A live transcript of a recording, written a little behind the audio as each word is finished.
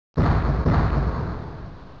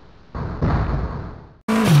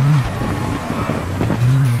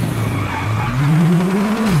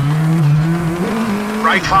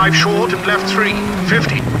Right 5 short and left 3,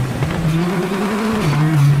 50.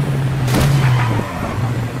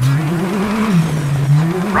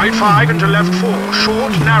 Right 5 into left 4,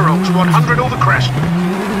 short, narrows, 100 over crest.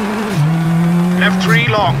 Left 3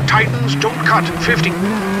 long, tightens, don't cut, 50.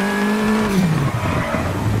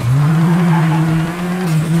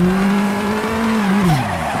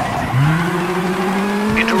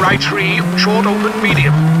 Into right 3, short open,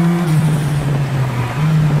 medium.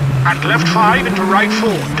 And left 5 into right 4,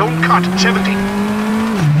 don't cut, 70.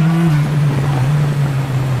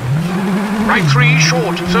 Right 3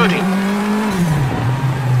 short, 30.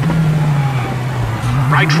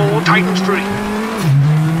 Right 4 tightens 3.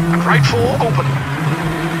 And right 4 open.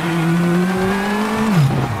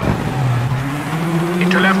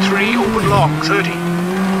 Into left 3 open long, 30.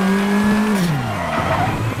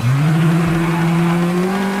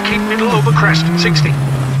 Keep middle over crest, 60.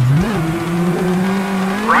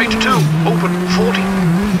 Right 2 open, 40.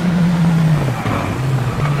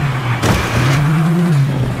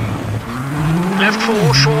 Left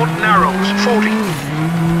 4 short narrows, 40.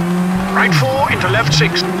 Right 4 into left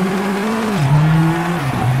 6.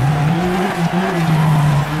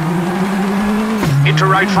 Into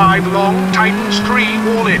right 5 long, tightens 3,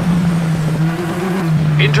 wall in.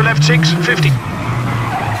 Into left 6, 50.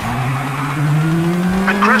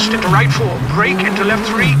 And crest into right 4, brake into left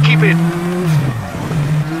 3, keep in.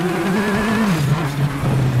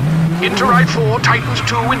 Into right 4, tightens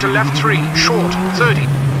 2, into left 3, short, 30.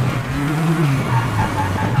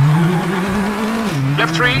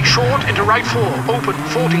 Left 3, short, into right 4, open,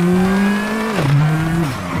 40.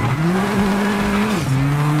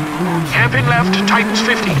 Hairpin left, tightens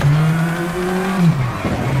 50.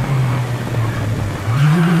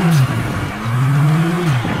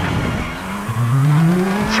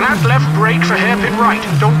 Flat left brake for hairpin right,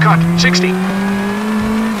 don't cut, 60.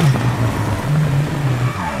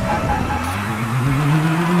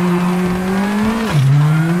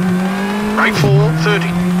 Right 4, 30.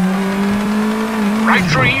 Right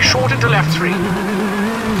 3, short into left 3.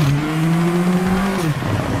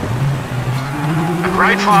 And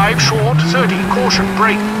right 5, short, 30, caution,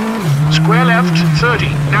 brake. Square left, 30,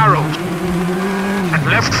 narrows. And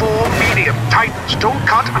left 4, medium, tightens, don't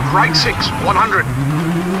cut, and right 6, 100.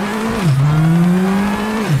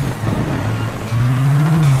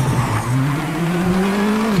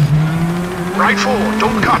 Right 4,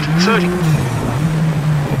 don't cut, 30.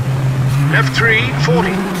 Left 3,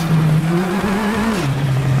 40.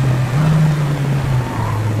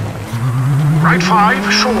 Right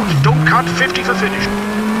 5, short, don't cut, 50 for finish.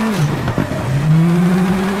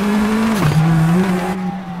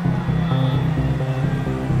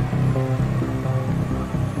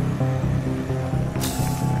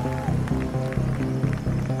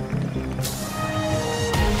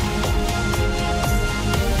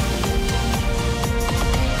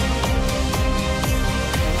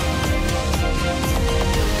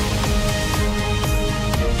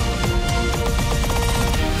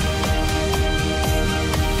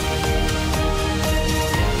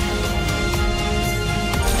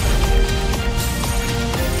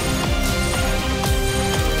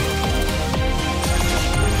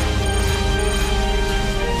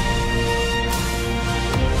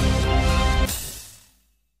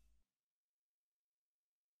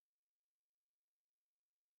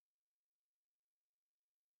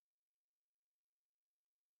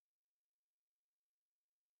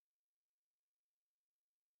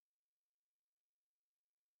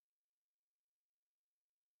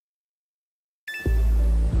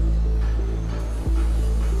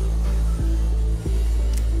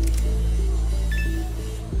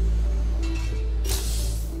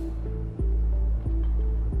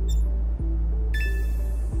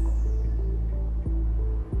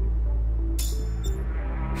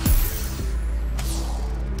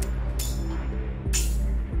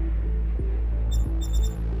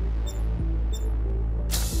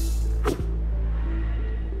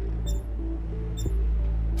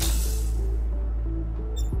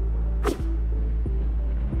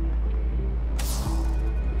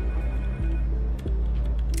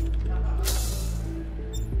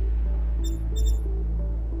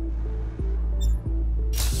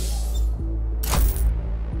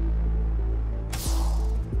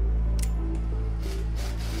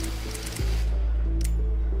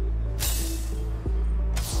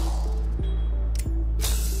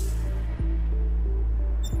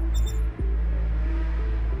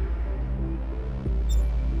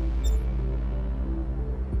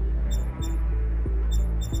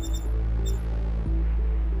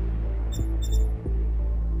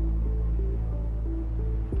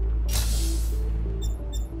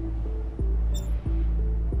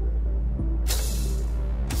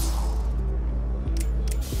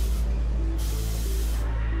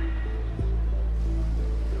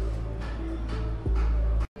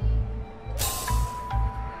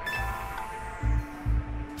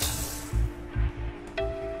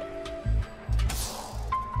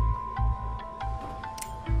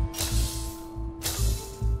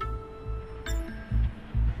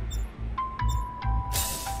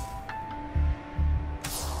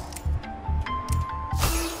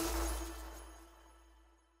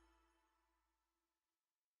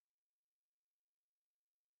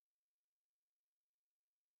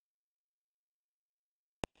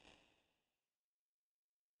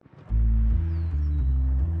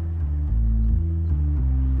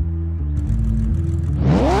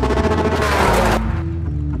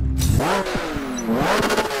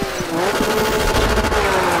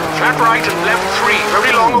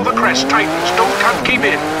 crest, tightens, don't cut, keep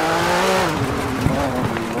in.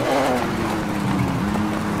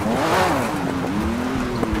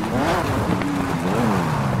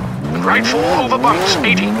 And right 4 over bumps,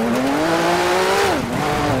 80.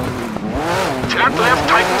 Flat left,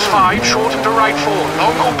 tightens 5, short into right 4,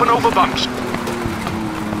 long open over bumps.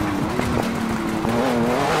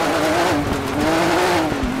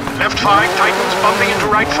 Left 5, tightens, bumping into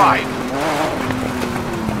right 5.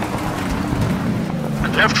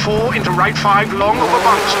 And left 4 into right 5, long over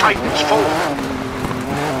bumps, tightens, 4.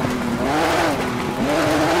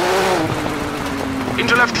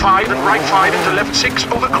 Into left 5 and right 5 into left 6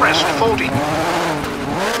 over crest, 40.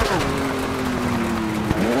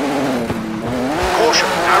 Caution,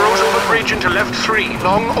 narrows over bridge into left 3,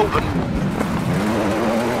 long open.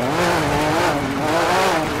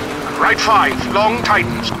 And right 5, long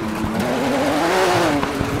tightens.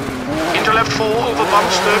 Into left 4 over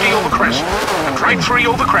bumps, 30 over crest. And right 3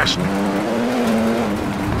 over crest.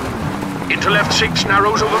 Into left 6,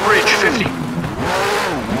 narrows over bridge, 50.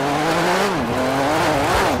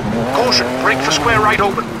 Caution, brake for square right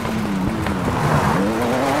open.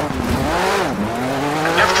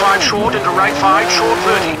 And left 5 short into right 5, short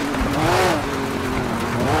 30.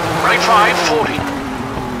 Right 5, 40.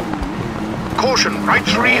 Caution, right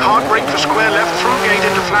 3, hard brake for square left through gate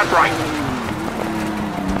into flat right.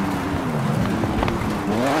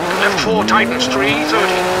 Left 4 tightens, 3,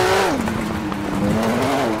 30.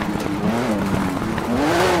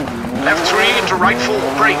 Left 3 into right 4,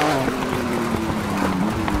 brake.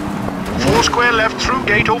 4 square left through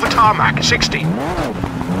gate over tarmac, 60.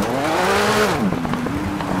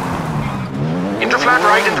 Into flat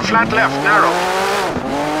right, into flat left, narrow.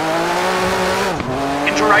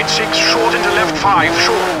 Into right 6, short into left 5,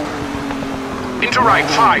 short. Into right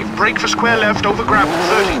 5, brake for square left over gravel,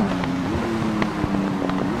 30.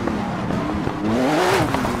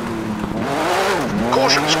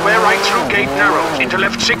 Caution, square right through gate narrows, into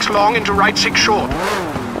left 6 long, into right 6 short.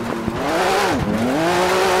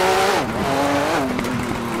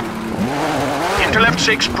 Into left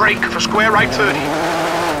 6, brake for square right 30.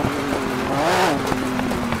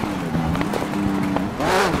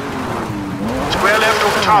 Square left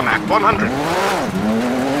over tarmac, 100.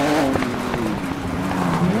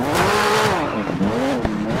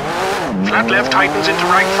 Flat left tightens into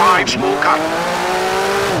right 5, small cut.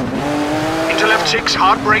 Into left 6,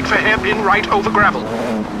 hard brake for hairpin right over gravel.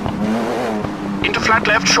 Into flat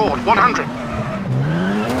left short, 100.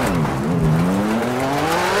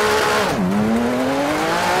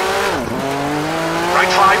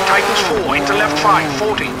 Right 5 tightens 4, into left 5,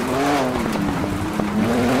 40.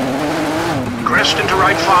 Crest into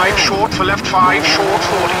right 5, short for left 5, short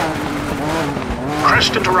 40.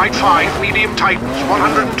 Crest into right 5, medium tightens,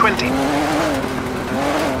 120.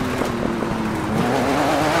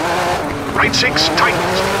 Right 6,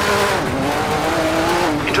 tightens.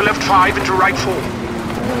 Into left 5, into right 4.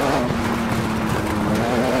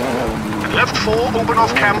 And left 4, open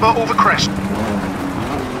off camber over crest.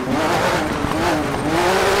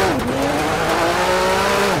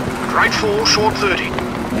 And right 4, short 30.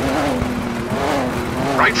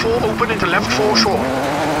 Right 4, open into left 4, short.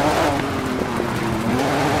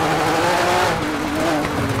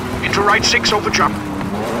 Into right 6, over jump.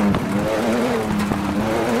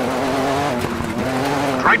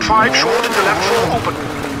 Right 5 short into left 4 open.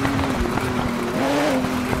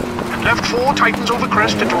 And left 4 tightens over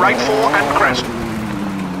crest into right 4 and crest.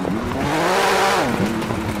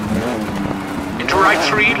 Into right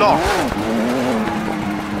 3 long.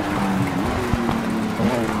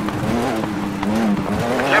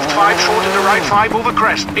 And left 5 short into right 5 over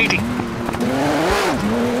crest, 80.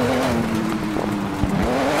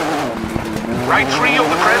 Right 3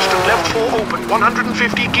 over crest and left 4 open,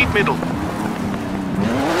 150, keep middle.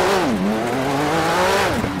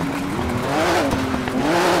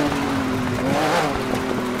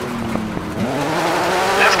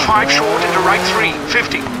 Left 5 short into right 3,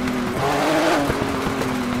 50.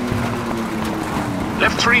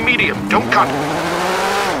 Left 3 medium, don't cut.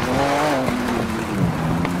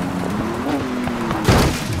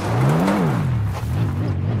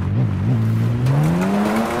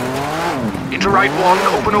 Into right 1,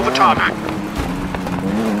 open over tarmac.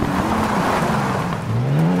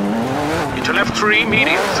 Into left 3,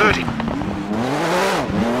 medium, 30.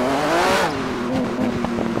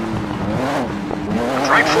 And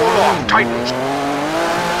right 4 long, tightens.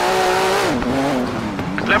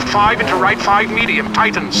 And left 5 into right 5, medium,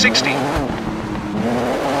 tightens, 60.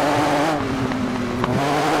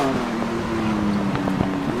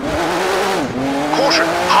 Caution,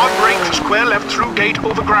 hard brake for square left through gate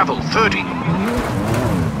over gravel, 30.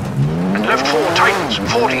 And left 4 tightens,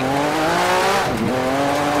 40.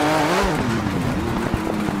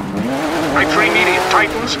 3 medium,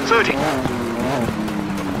 tightens 30.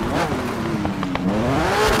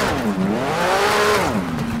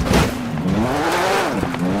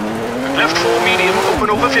 Left 4 medium, open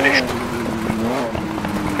over finish.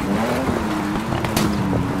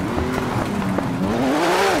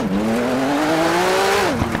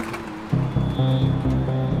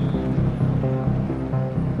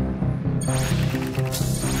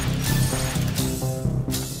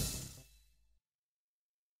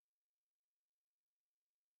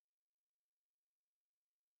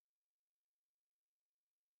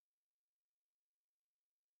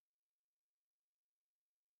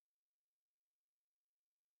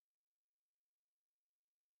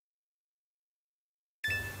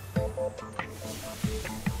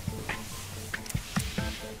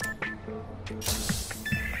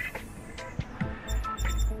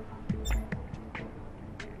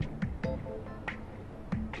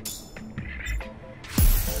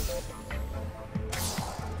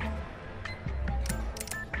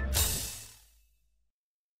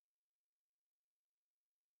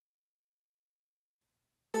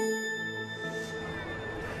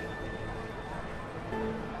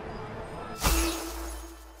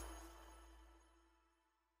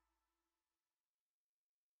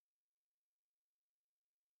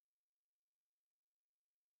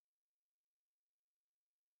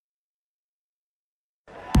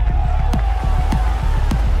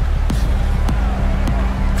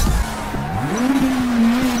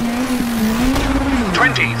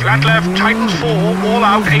 Flat left, tightens 4, all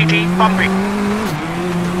out 80, bumping.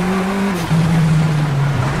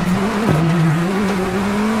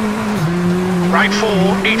 Right 4,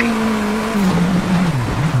 80.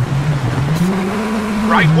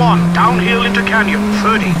 Right 1, downhill into canyon,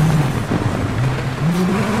 30.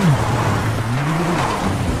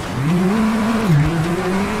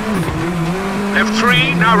 Left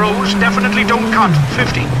 3, narrows, definitely don't cut,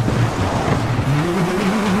 50.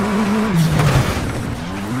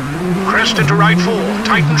 Crest into right 4,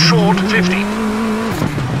 tighten short, 50.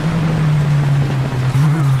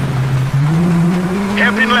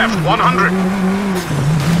 Hairpin left, 100.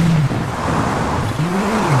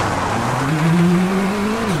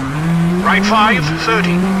 Right 5,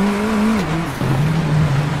 30.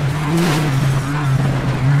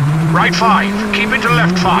 Right 5, keep into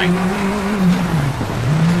left 5.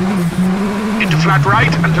 Into flat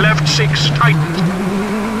right and left 6, tightens.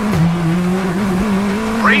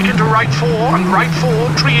 Brake into right 4 and right 4,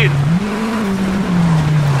 tree in.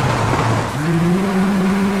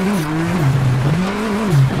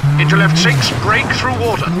 Into left 6, brake through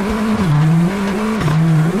water.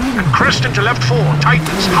 And crest into left 4,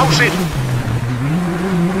 tightens, house in.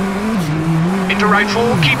 Into right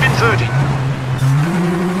 4, keep in 30.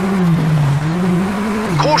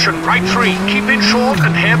 Caution, right 3, keep in short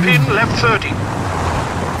and hairpin left 30.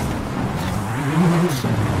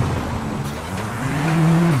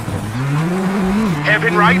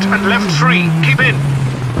 Hairpin right and left 3, keep in.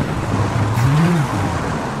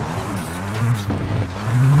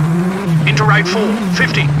 Into right 4,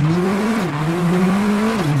 50.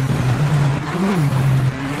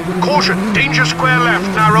 Caution, danger square left,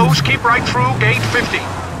 narrows, keep right through, gate 50.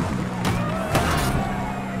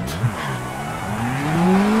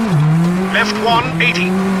 Left 1, 80.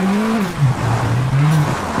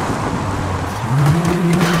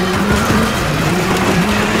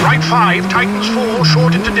 Right 5, tightens 4,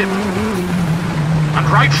 short into dip. And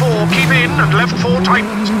right 4, keep in, and left 4,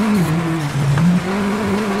 tightens.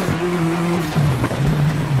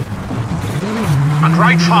 And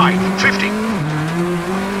right 5, 50.